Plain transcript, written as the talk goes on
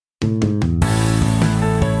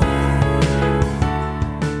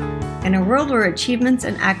In a world where achievements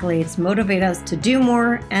and accolades motivate us to do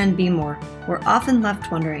more and be more, we're often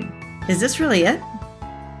left wondering, is this really it?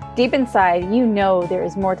 Deep inside, you know there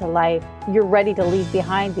is more to life. You're ready to leave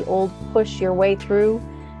behind the old, push your way through,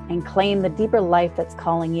 and claim the deeper life that's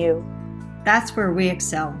calling you. That's where we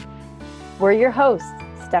excel. We're your hosts,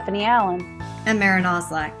 Stephanie Allen and Maren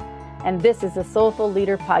Oslak. And this is the Soulful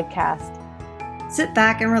Leader Podcast. Sit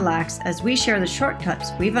back and relax as we share the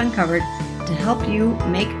shortcuts we've uncovered to help you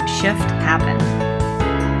make shift happen.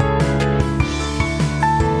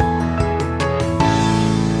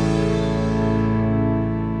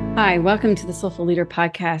 Hi, welcome to the Soulful Leader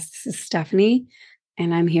Podcast. This is Stephanie,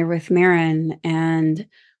 and I'm here with Maren. And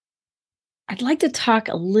I'd like to talk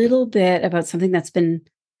a little bit about something that's been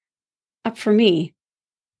up for me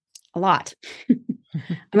a lot.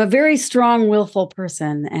 I'm a very strong, willful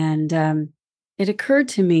person, and it occurred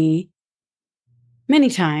to me many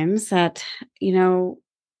times that,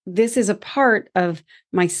 this is a part of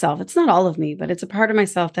myself. It's not all of me, but it's a part of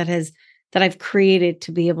myself that I've created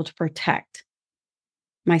to be able to protect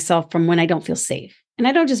myself from when I don't feel safe. And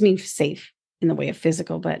I don't just mean safe in the way of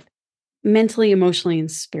physical, but mentally, emotionally, and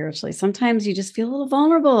spiritually. Sometimes you just feel a little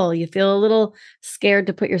vulnerable. You feel a little scared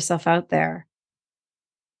to put yourself out there.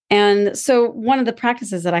 And so one of the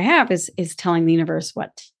practices that I have is telling the universe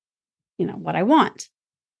what I want.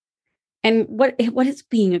 And what is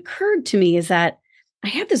being occurred to me is that I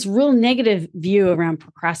have this real negative view around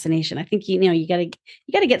procrastination. I think, you got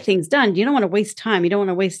to get things done. You don't want to waste time. You don't want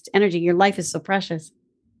to waste energy. Your life is so precious.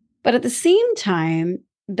 But at the same time,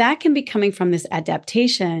 that can be coming from this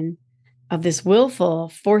adaptation of this willful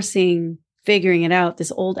forcing, figuring it out,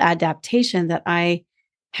 this old adaptation that I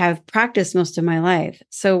have practiced most of my life.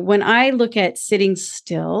 So when I look at sitting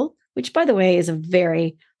still, which by the way is a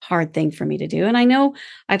very hard thing for me to do. And I know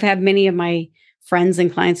I've had many of my friends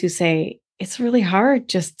and clients who say, it's really hard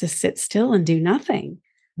just to sit still and do nothing.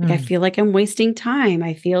 Like I feel like I'm wasting time.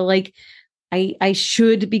 I feel like I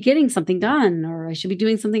should be getting something done, or I should be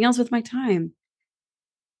doing something else with my time.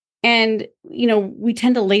 And, we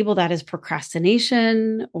tend to label that as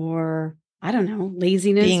procrastination or, I don't know,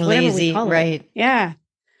 laziness, being whatever lazy, we call it. right? Yeah.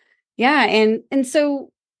 Yeah. And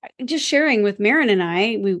so just sharing with Maren and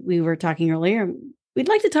I, we were talking earlier, we'd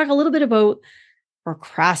like to talk a little bit about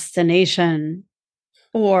procrastination,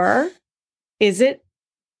 or is it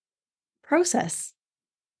process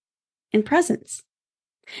and presence?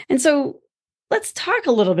 And so let's talk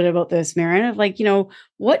a little bit about this, Maren, of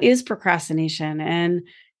what is procrastination, and,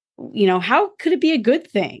 how could it be a good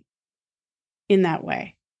thing in that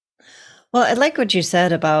way? Well, I like what you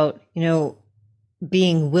said about,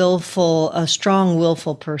 being willful, a strong,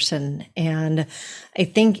 willful person. And I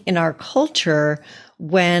think in our culture,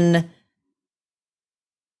 when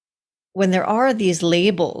there are these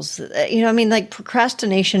labels,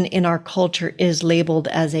 procrastination in our culture is labeled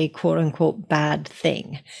as a quote unquote bad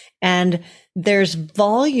thing. And there's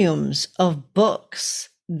volumes of books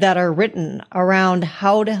that are written around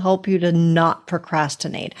how to help you to not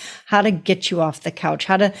procrastinate, how to get you off the couch,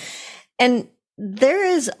 and there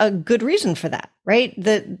is a good reason for that, right?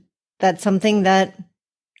 That's something that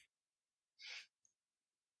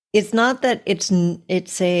it's not that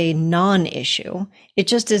it's a non-issue. It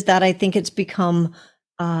just is that I think it's become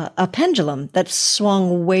a pendulum that's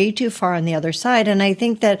swung way too far on the other side. And I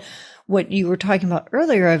think that what you were talking about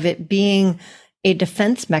earlier of it being a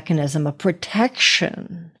defense mechanism, a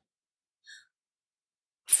protection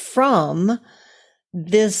from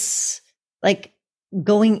this,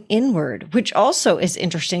 going inward, which also is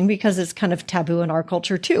interesting because it's kind of taboo in our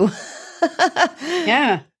culture too.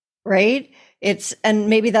 Yeah. Right. And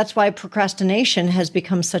maybe that's why procrastination has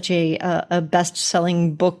become such a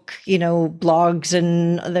best-selling book, blogs,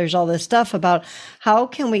 and there's all this stuff about how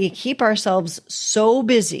can we keep ourselves so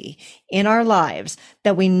busy in our lives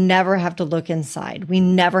that we never have to look inside. We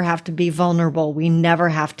never have to be vulnerable. We never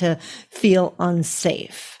have to feel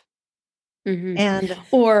unsafe. Mm-hmm.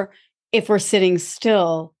 Or if we're sitting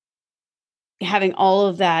still, having all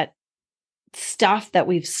of that stuff that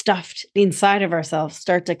we've stuffed inside of ourselves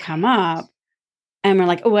start to come up. And we're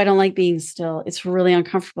like, oh, I don't like being still. It's really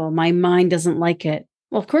uncomfortable. My mind doesn't like it.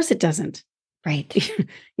 Well, of course it doesn't. Right.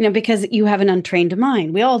 Because you have an untrained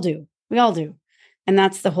mind. We all do. And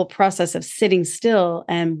that's the whole process of sitting still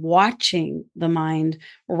and watching the mind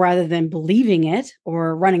rather than believing it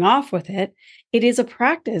or running off with it. It is a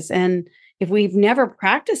practice. And if we've never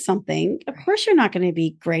practiced something, of course you're not going to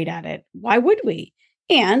be great at it. Why would we?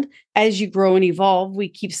 And as you grow and evolve, we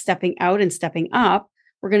keep stepping out and stepping up.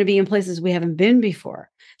 We're going to be in places we haven't been before.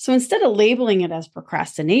 So instead of labeling it as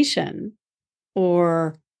procrastination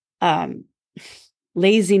or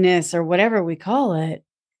laziness or whatever we call it,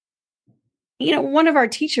 one of our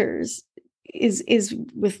teachers is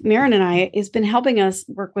with Marin and I has been helping us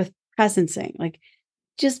work with presencing, like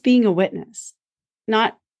just being a witness,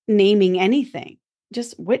 not naming anything,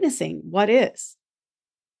 just witnessing what is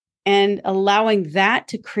and allowing that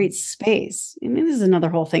to create space. I mean, this is another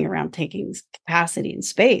whole thing around taking capacity and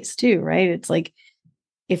space too, right? It's like,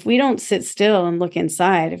 if we don't sit still and look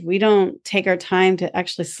inside, if we don't take our time to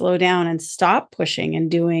actually slow down and stop pushing and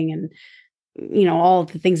doing and, all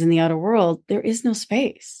of the things in the outer world, there is no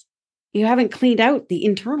space. You haven't cleaned out the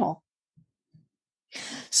internal.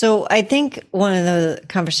 So I think one of the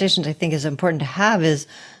conversations I think is important to have is,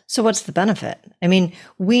 so what's the benefit? I mean,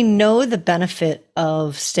 we know the benefit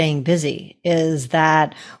of staying busy is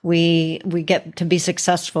that we get to be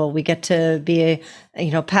successful. We get to be,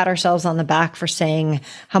 pat ourselves on the back for saying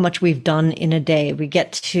how much we've done in a day. We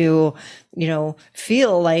get to,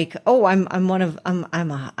 feel like, oh, I'm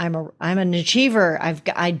an achiever.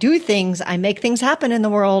 I do things. I make things happen in the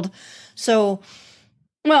world. So,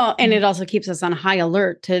 well, and it also keeps us on high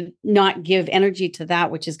alert to not give energy to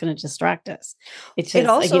that which is going to distract us. It's just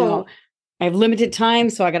also, I have limited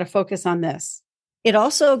time, so I got to focus on this. It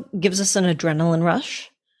also gives us an adrenaline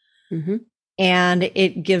rush. Mm-hmm. And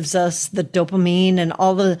it gives us the dopamine and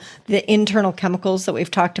all the internal chemicals that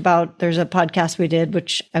we've talked about. There's a podcast we did,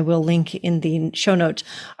 which I will link in the show notes,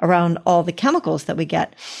 around all the chemicals that we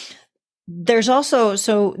get. There's also,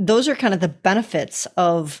 so those are kind of the benefits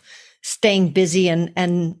of staying busy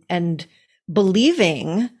and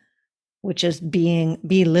believing, which is be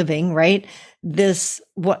living, right? This,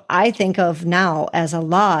 what I think of now as a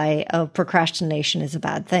lie of procrastination is a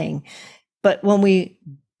bad thing. But when we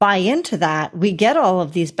buy into that, we get all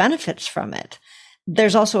of these benefits from it.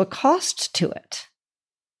 There's also a cost to it.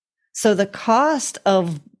 So the cost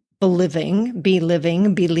of believing,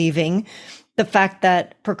 the fact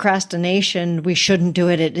that procrastination, we shouldn't do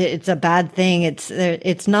it. It's a bad thing.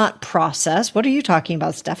 It's not process. What are you talking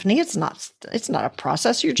about, Stephanie? It's not a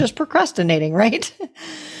process. You're just procrastinating, right?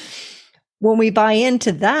 When we buy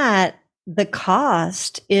into that, the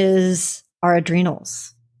cost is our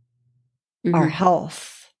adrenals, mm-hmm. our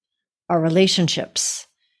health, our relationships,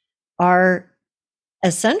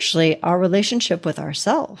 essentially our relationship with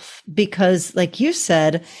ourselves. Because like you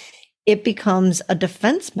said, it becomes a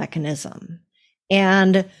defense mechanism.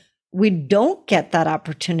 And we don't get that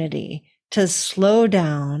opportunity to slow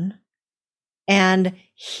down and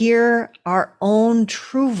hear our own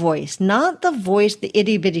true voice, not the voice, the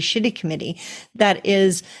itty bitty shitty committee that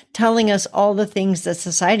is telling us all the things that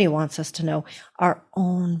society wants us to know, our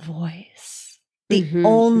own voice, the mm-hmm.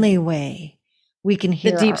 only way we can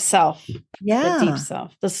hear the deep self. Yeah. The deep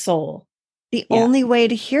self, the soul. The only way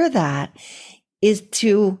to hear that is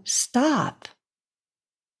to stop.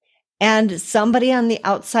 And somebody on the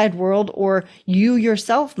outside world or you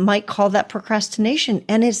yourself might call that procrastination,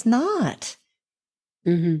 and it's not.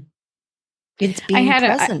 Mm-hmm. It's being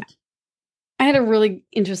present. I had a really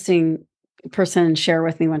interesting person share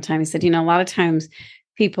with me one time. He said, a lot of times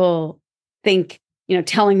people think,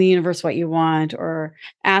 telling the universe what you want or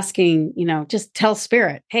asking, just tell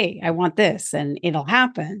spirit, hey, I want this and it'll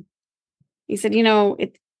happen. He said,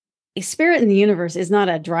 a spirit in the universe is not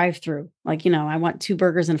a drive-through. Like, I want 2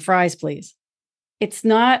 burgers and fries, please. It's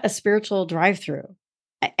not a spiritual drive-through.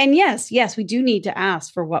 And yes, we do need to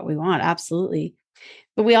ask for what we want. Absolutely.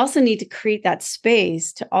 But we also need to create that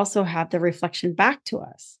space to also have the reflection back to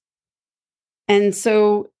us. And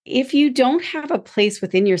so if you don't have a place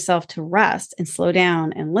within yourself to rest and slow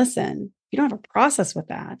down and listen, you don't have a process with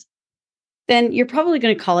that, then you're probably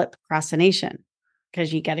going to call it procrastination.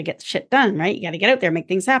 Because you got to get shit done, right? You got to get out there, make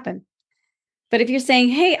things happen. But if you're saying,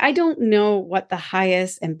 hey, I don't know what the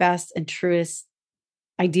highest and best and truest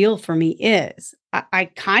ideal for me is, I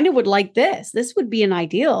kind of would like this. This would be an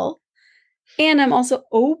ideal. And I'm also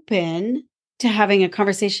open to having a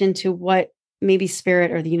conversation to what maybe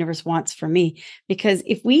spirit or the universe wants for me. Because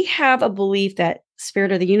if we have a belief that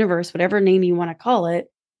spirit or the universe, whatever name you want to call it,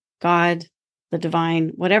 God, the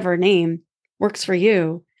divine, whatever name works for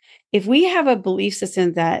you, if we have a belief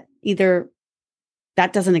system that either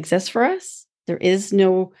that doesn't exist for us, there is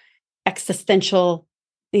no existential,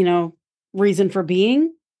 reason for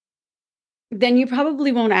being, then you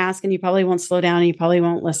probably won't ask and you probably won't slow down and you probably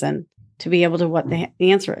won't listen to be able to what the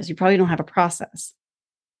answer is. You probably don't have a process.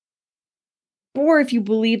 Or if you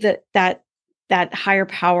believe that higher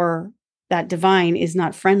power, that divine is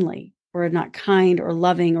not friendly or not kind or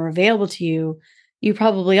loving or available to you, you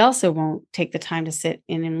probably also won't take the time to sit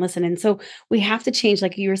in and listen. And so we have to change,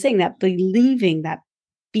 like you were saying, that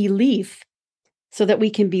belief so that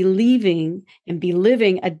we can be leaving and be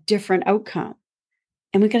living a different outcome.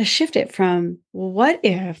 And we got to shift it from, well, what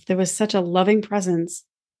if there was such a loving presence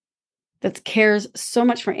that cares so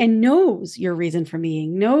much for and knows your reason for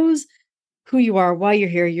being, knows who you are, why you're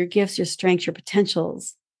here, your gifts, your strengths, your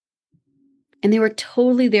potentials. And they were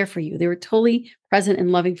totally there for you. They were totally present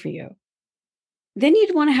and loving for you. Then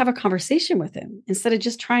you'd want to have a conversation with him instead of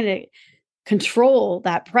just trying to control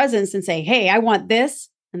that presence and say, hey, I want this.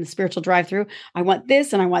 And the spiritual drive through, I want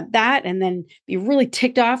this and I want that. And then be really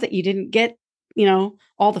ticked off that you didn't get,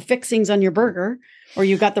 all the fixings on your burger, or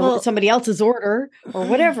you got somebody else's order or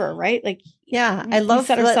whatever, right? Like, yeah, I love we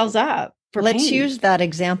set ourselves up. Let's use that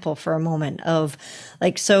example for a moment of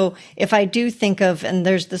like, so if I do think of, and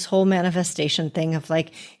there's this whole manifestation thing of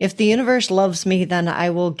like, if the universe loves me, then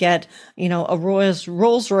I will get, a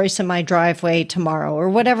Rolls Royce in my driveway tomorrow or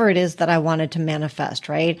whatever it is that I wanted to manifest.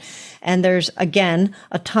 Right. And there's again,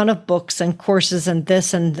 a ton of books and courses and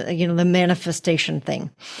this and, the manifestation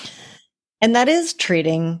thing. And that is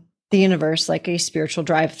treating the universe like a spiritual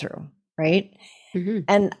drive-through. Right. Mm-hmm.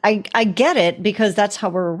 And I get it because that's how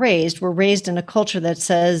we're raised. We're raised in a culture that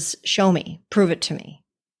says, show me, prove it to me.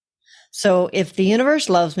 So if the universe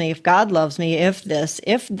loves me, if God loves me, it's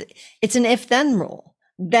an if then rule,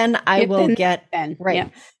 then I will get, right. Yeah.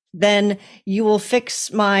 Then you will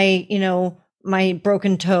fix my, my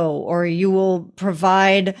broken toe, or you will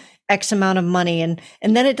provide X amount of money. And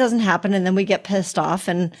then it doesn't happen. And then we get pissed off.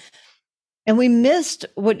 And we missed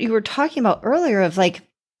what you were talking about earlier of like,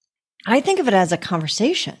 I think of it as a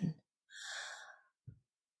conversation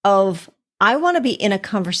of, I want to be in a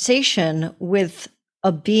conversation with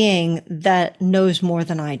a being that knows more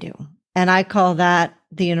than I do. And I call that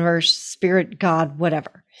the universe, spirit, God,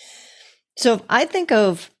 whatever. So if I think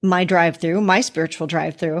of my drive-through, my spiritual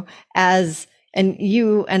drive-through as, and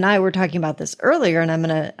you and I were talking about this earlier, and I'm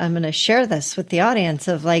going to share this with the audience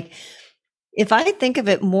of like, if I think of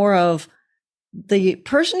it more of the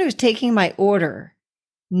person who's taking my order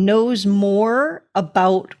knows more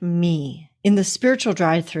about me in the spiritual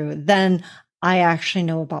drive-through than I actually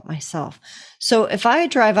know about myself. So if I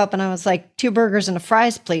drive up and I was like, 2 burgers and a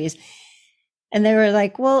fries, please. And they were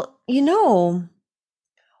like, well,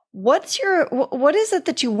 what is it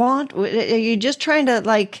that you want? Are you just trying to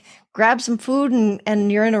like grab some food and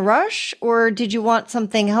you're in a rush? Or did you want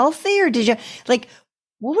something healthy? Or did you like,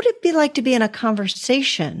 what would it be like to be in a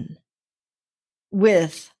conversation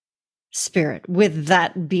with spirit, with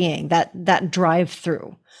that being, that drive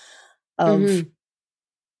through of,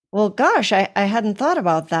 well, gosh, I hadn't thought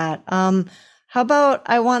about that. How about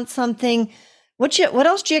I want something, what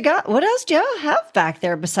else do you got? What else do you have back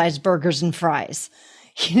there besides burgers and fries?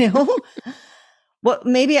 What,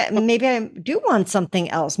 maybe I do want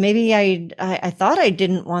something else. Maybe I thought I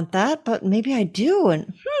didn't want that, but maybe I do.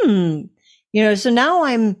 And, so now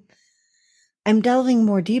I'm delving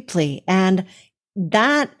more deeply. And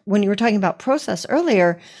that, when you were talking about process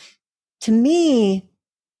earlier, to me,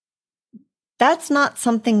 that's not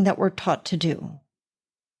something that we're taught to do.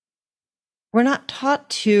 We're not taught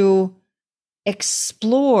to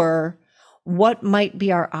explore what might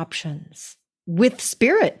be our options with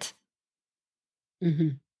spirit. Mm-hmm.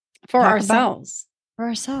 For ourselves.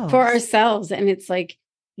 And it's like,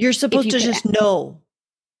 you're supposed to just know.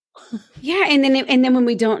 Yeah. And then when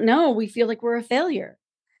we don't know, we feel like we're a failure.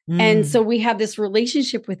 And so we have this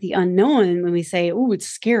relationship with the unknown when we say, oh, it's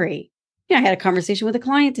scary. I had a conversation with a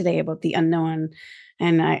client today about the unknown.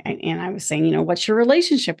 And I was saying, what's your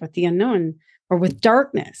relationship with the unknown or with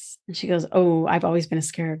darkness? And she goes, oh, I've always been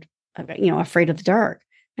afraid of the dark.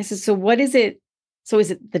 I said, so what is it? So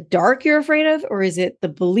is it the dark you're afraid of, or is it the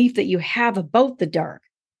belief that you have about the dark?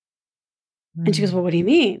 And she goes, well, what do you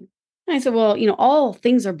mean? And I said, well, all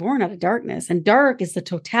things are born out of darkness, and dark is the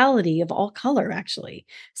totality of all color, actually.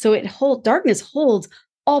 So darkness holds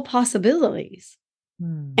all possibilities.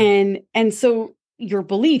 And so your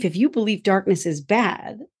belief, if you believe darkness is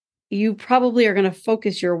bad, you probably are going to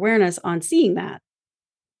focus your awareness on seeing that.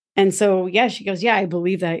 And so, yeah, she goes, yeah, I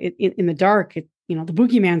believe that in the dark, the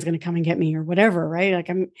boogeyman's going to come and get me or whatever, right? Like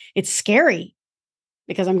it's scary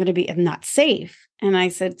because I'm not safe. And I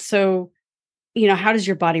said, so, how does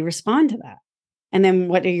your body respond to that? And then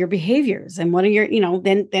what are your behaviors? And what are your,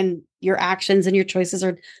 then your actions and your choices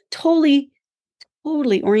are totally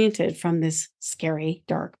oriented from this scary,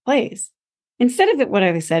 dark place. Instead of it, what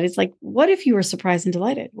I said, it's like, what if you were surprised and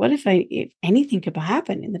delighted? What if anything could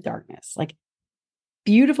happen in the darkness? Like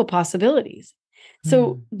beautiful possibilities.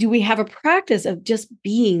 So do we have a practice of just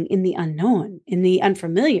being in the unknown, in the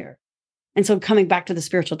unfamiliar? And so coming back to the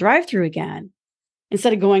spiritual drive-through again,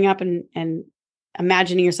 instead of going up and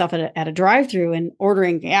imagining yourself at a drive-through and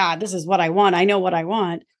ordering, yeah, this is what I want. I know what I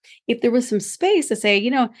want. If there was some space to say,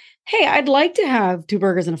 hey, I'd like to have 2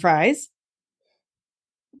 burgers and fries,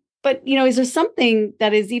 but is there something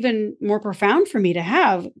that is even more profound for me to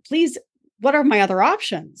have? Please, what are my other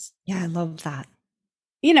options? Yeah, I love that.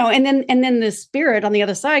 And then the spirit on the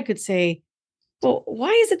other side could say, well, why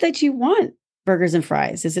is it that you want burgers and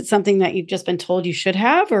fries? Is it something that you've just been told you should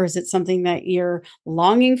have, or is it something that you're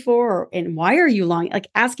longing for? And why are you longing? Like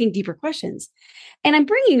asking deeper questions. And I'm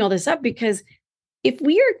bringing all this up because if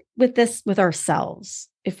we are with ourselves,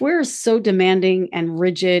 if we're so demanding and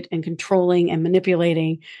rigid and controlling and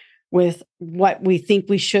manipulating with what we think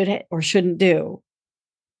we should or shouldn't do,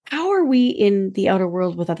 how are we in the outer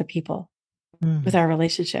world with other people? With our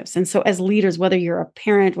relationships. And so as leaders, whether you're a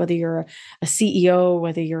parent, whether you're a CEO,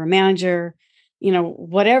 whether you're a manager,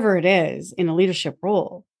 whatever it is in a leadership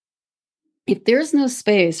role, if there's no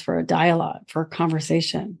space for a dialogue, for a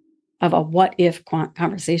conversation of a what if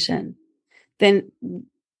conversation, then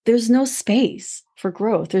there's no space for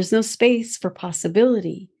growth. There's no space for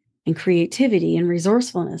possibility and creativity and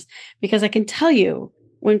resourcefulness. Because I can tell you,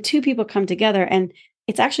 when 2 people come together, and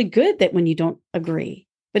it's actually good that when you don't agree,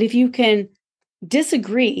 but if you can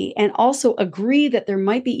disagree and also agree that there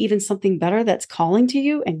might be even something better that's calling to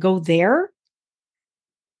you and go there,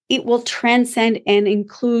 it will transcend and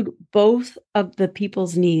include both of the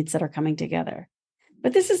people's needs that are coming together.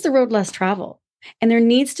 But this is the road less traveled. And there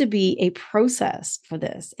needs to be a process for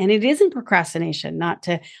this. And it isn't procrastination, not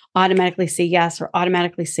to automatically say yes or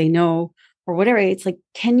automatically say no or whatever. It's like,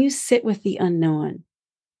 can you sit with the unknown?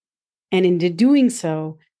 And in doing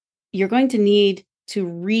so, you're going to need to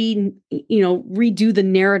redo the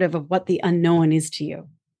narrative of what the unknown is to you.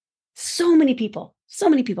 So many people,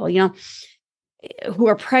 who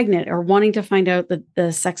are pregnant or wanting to find out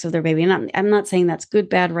the sex of their baby. And I'm not saying that's good,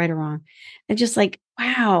 bad, right, or wrong. And just like,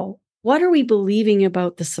 wow, what are we believing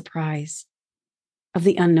about the surprise of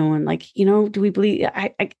the unknown? Like, do we believe,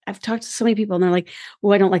 I've talked to so many people and they're like,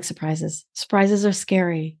 oh, I don't like surprises. Surprises are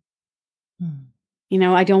scary.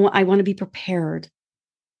 I want to be prepared.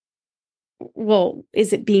 Well,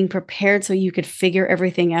 is it being prepared so you could figure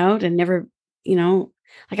everything out and never,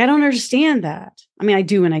 I don't understand that. I mean, I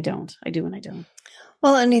do and I don't. I do and I don't.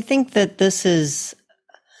 Well, and I think that this is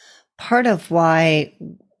part of why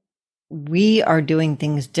we are doing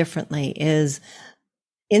things differently is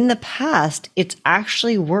in the past, it's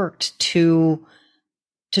actually worked to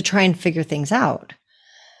try and figure things out.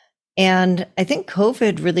 And I think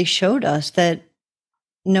COVID really showed us that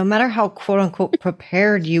no matter how quote unquote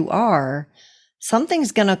prepared you are,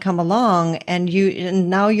 something's going to come along and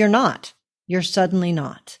now you're suddenly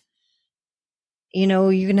not.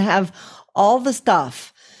 You can have all the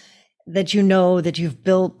stuff that that you've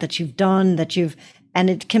built, that you've done, and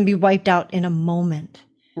it can be wiped out in a moment.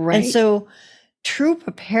 Right. And so true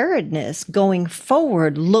preparedness going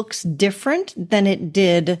forward looks different than it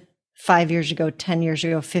did 5 years ago, 10 years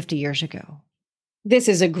ago, 50 years ago. This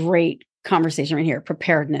is a great conversation right here.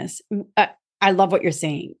 Preparedness. I love what you're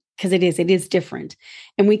saying because it is different.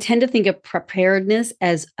 And we tend to think of preparedness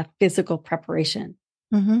as a physical preparation.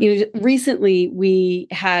 Mm-hmm. Recently we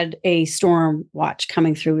had a storm watch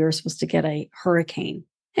coming through. We were supposed to get a hurricane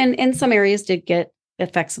and some areas did get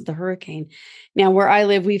effects of the hurricane. Now where I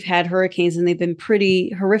live, we've had hurricanes and they've been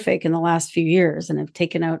pretty horrific in the last few years and have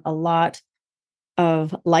taken out a lot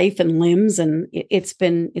of life and limbs. And it's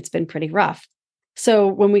been pretty rough. So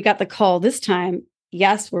when we got the call this time,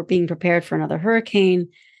 yes, we're being prepared for another hurricane.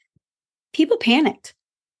 People panicked.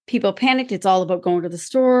 It's all about going to the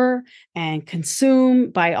store and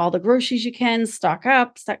buy all the groceries you can, stock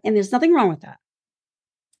up, and there's nothing wrong with that.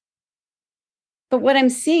 But what I'm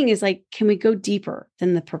seeing is like, can we go deeper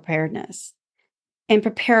than the preparedness and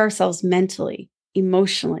prepare ourselves mentally,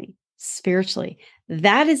 emotionally, spiritually?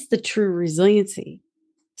 That is the true resiliency.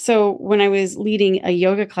 So when I was leading a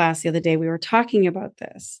yoga class the other day, we were talking about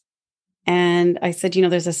this. And I said,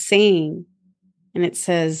 there's a saying, and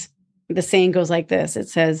the saying goes like this. It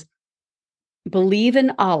says, believe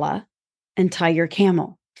in Allah and tie your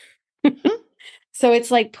camel. So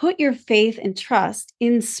it's like, put your faith and trust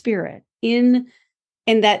in spirit, and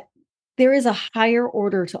that there is a higher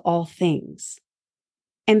order to all things.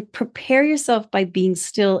 And prepare yourself by being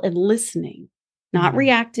still and listening, not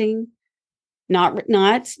reacting, not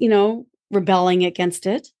rebelling against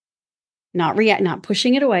it, not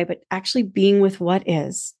pushing it away, but actually being with what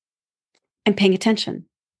is and paying attention.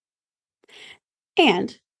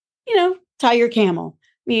 And, tie your camel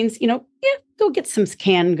means, go get some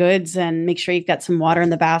canned goods and make sure you've got some water in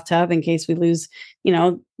the bathtub in case we lose,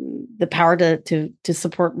 the power to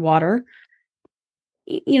support water.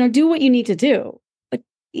 Do what you need to do.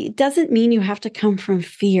 it doesn't mean you have to come from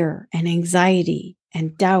fear and anxiety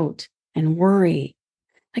and doubt and worry.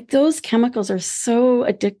 Like those chemicals are so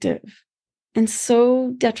addictive and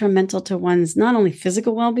so detrimental to one's not only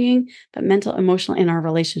physical well-being, but mental, emotional, and our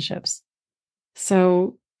relationships.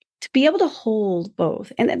 So to be able to hold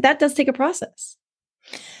both, and that does take a process.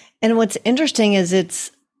 And what's interesting is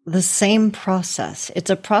it's the same process. It's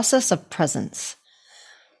a process of presence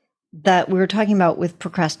that we were talking about with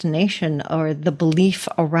procrastination, or the belief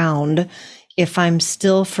around, if I'm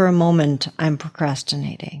still for a moment, I'm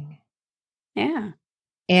procrastinating. Yeah.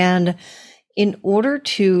 And in order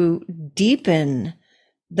to deepen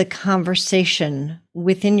the conversation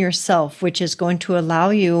within yourself, which is going to allow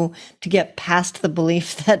you to get past the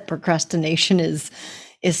belief that procrastination is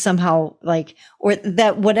somehow like, or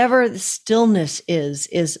that whatever the stillness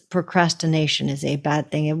is procrastination is a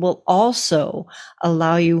bad thing. It will also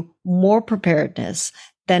allow you more preparedness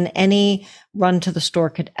than any run to the store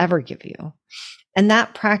could ever give you. And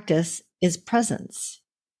that practice is presence.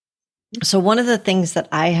 So one of the things that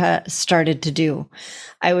I started to do,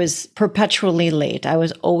 I was perpetually late. I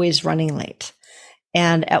was always running late.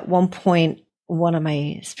 And at one point, one of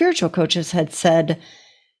my spiritual coaches had said,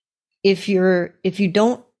 if you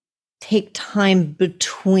don't take time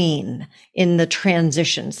between in the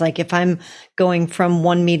transitions, like if I'm going from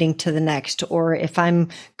one meeting to the next, or if I'm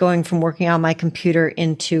going from working on my computer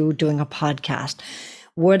into doing a podcast,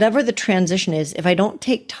 whatever the transition is, if I don't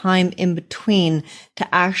take time in between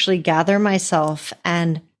to actually gather myself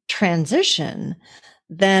and transition,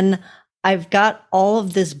 then I've got all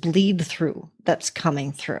of this bleed through that's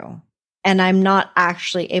coming through. And I'm not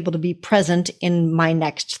actually able to be present in my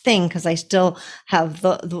next thing because I still have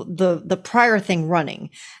the prior thing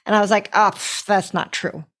running. And I was like, that's not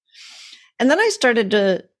true. And then I started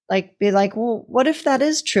to be like, well, what if that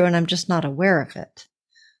is true and I'm just not aware of it?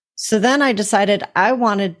 So then I decided I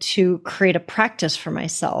wanted to create a practice for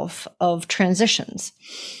myself of transitions.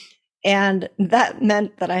 And that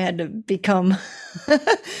meant that I had to become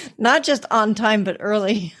not just on time, but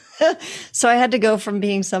early. So I had to go from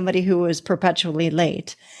being somebody who was perpetually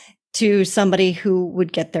late to somebody who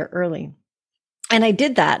would get there early. And I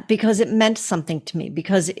did that because it meant something to me,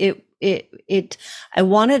 because I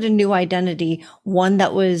wanted a new identity, one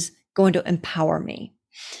that was going to empower me.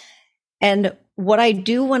 And what I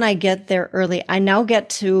do when I get there early, I now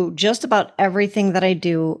get to just about everything that I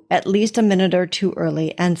do at least a minute or two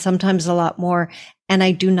early, and sometimes a lot more. And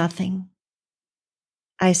I do nothing.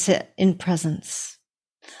 I sit in presence.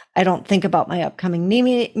 I don't think about my upcoming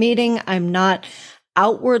meeting. I'm not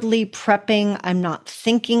outwardly prepping. I'm not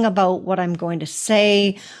thinking about what I'm going to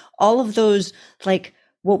say. All of those, like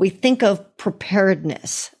what we think of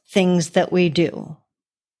preparedness, things that we do.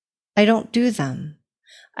 I don't do them.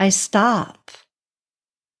 I stop.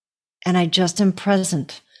 And I just am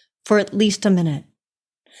present for at least a minute.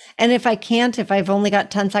 And if I've only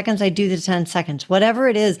got 10 seconds, I do the 10 seconds. Whatever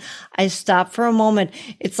it is, I stop for a moment.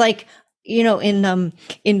 It's like,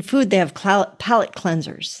 in food, they have palate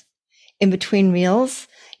cleansers. In between meals,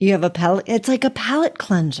 you have a palate. It's like a palate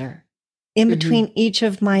cleanser in between each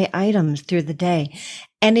of my items through the day.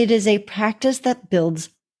 And it is a practice that builds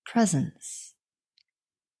presence.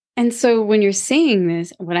 And so when you're saying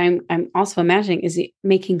this, what I'm also imagining is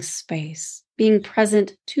making space, being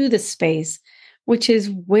present to the space, which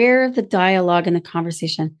is where the dialogue and the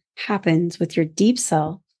conversation happens with your deep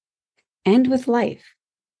self and with life.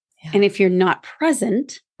 Yeah. And if you're not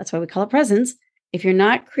present, that's why we call it presence. If you're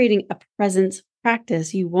not creating a presence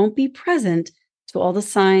practice, you won't be present to all the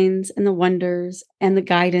signs and the wonders and the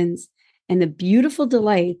guidance and the beautiful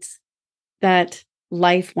delights that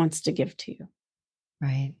life wants to give to you.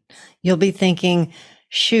 Right. You'll be thinking,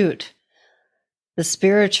 shoot, the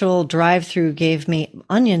spiritual drive-through gave me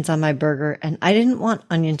onions on my burger, and I didn't want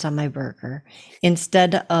onions on my burger.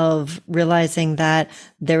 Instead of realizing that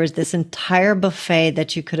there was this entire buffet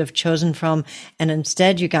that you could have chosen from, and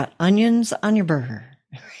instead you got onions on your burger.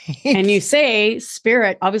 And you say,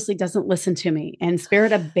 Spirit obviously doesn't listen to me, and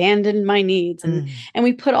Spirit abandoned my needs. And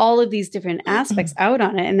we put all of these different aspects out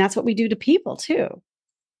on it. And that's what we do to people too.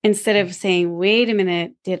 Instead of saying, wait a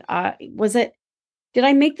minute, did I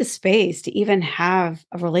make the space to even have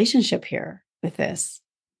a relationship here with this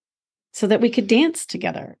so that we could dance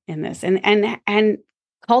together in this and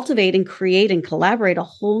cultivate and create and collaborate a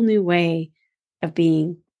whole new way of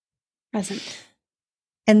being present.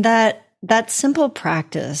 And that simple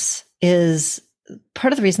practice is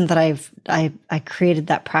part of the reason that I created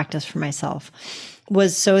that practice for myself,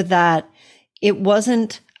 was so that it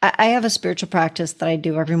wasn't, I have a spiritual practice that I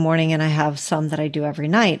do every morning, and I have some that I do every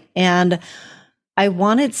night. And I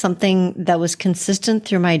wanted something that was consistent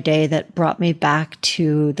through my day that brought me back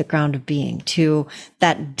to the ground of being, to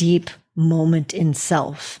that deep moment in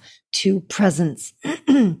self, to presence.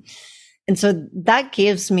 And so that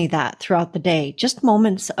gives me that throughout the day, just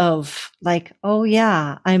moments of like, oh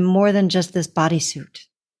yeah, I'm more than just this bodysuit.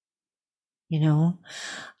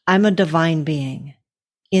 I'm a divine being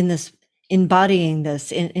in this, embodying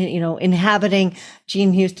this, inhabiting.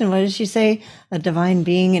 Jean Houston, what did she say? A divine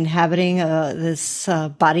being inhabiting this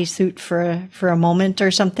bodysuit for a moment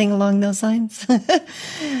or something along those lines.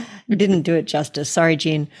 Didn't do it justice. Sorry,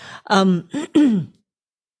 Jean. But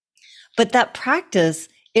that practice,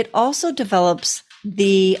 it also develops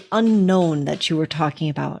the unknown that you were talking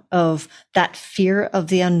about, of that fear of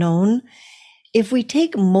the unknown. If we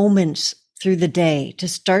take moments through the day to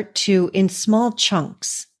start to, in small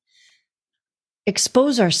chunks,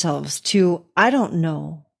 expose ourselves to, I don't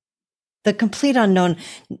know, the complete unknown,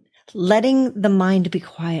 letting the mind be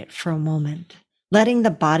quiet for a moment, letting the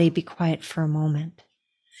body be quiet for a moment,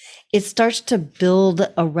 it starts to build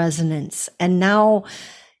a resonance. And now,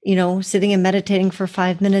 sitting and meditating for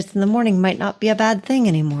 5 minutes in the morning might not be a bad thing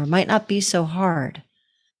anymore, might not be so hard,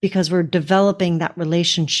 because we're developing that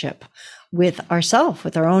relationship with ourself,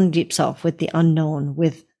 with our own deep self, with the unknown,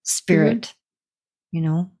 with spirit,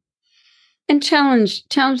 And challenge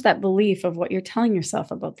that belief of what you're telling yourself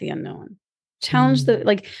about the unknown. Challenge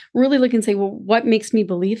really look and say, well, what makes me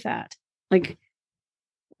believe that? Like,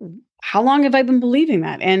 how long have I been believing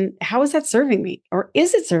that? And how is that serving me? Or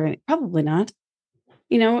is it serving me? Probably not.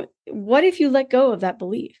 What if you let go of that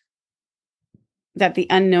belief that the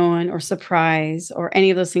unknown or surprise or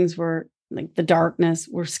any of those things were like the darkness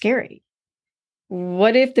were scary?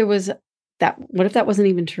 What if there was that? What if that wasn't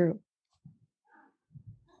even true?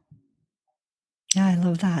 Yeah, I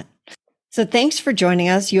love that. So thanks for joining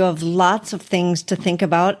us. You have lots of things to think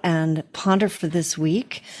about and ponder for this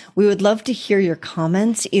week. We would love to hear your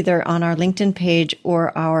comments either on our LinkedIn page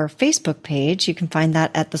or our Facebook page. You can find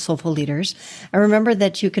that at The Soulful Leaders. And remember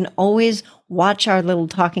that you can always watch our little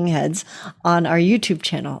talking heads on our YouTube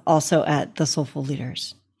channel, also at The Soulful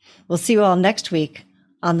Leaders. We'll see you all next week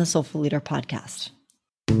on the Soulful Leader podcast.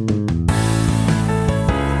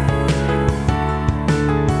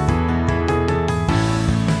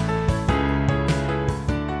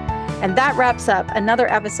 And that wraps up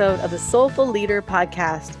another episode of the Soulful Leader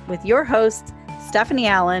podcast with your hosts, Stephanie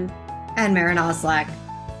Allen and Maren Oslak.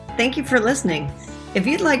 Thank you for listening. If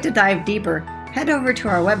you'd like to dive deeper, head over to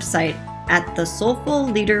our website at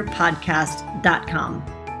thesoulfulleaderpodcast.com.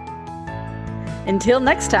 Until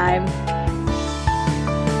next time.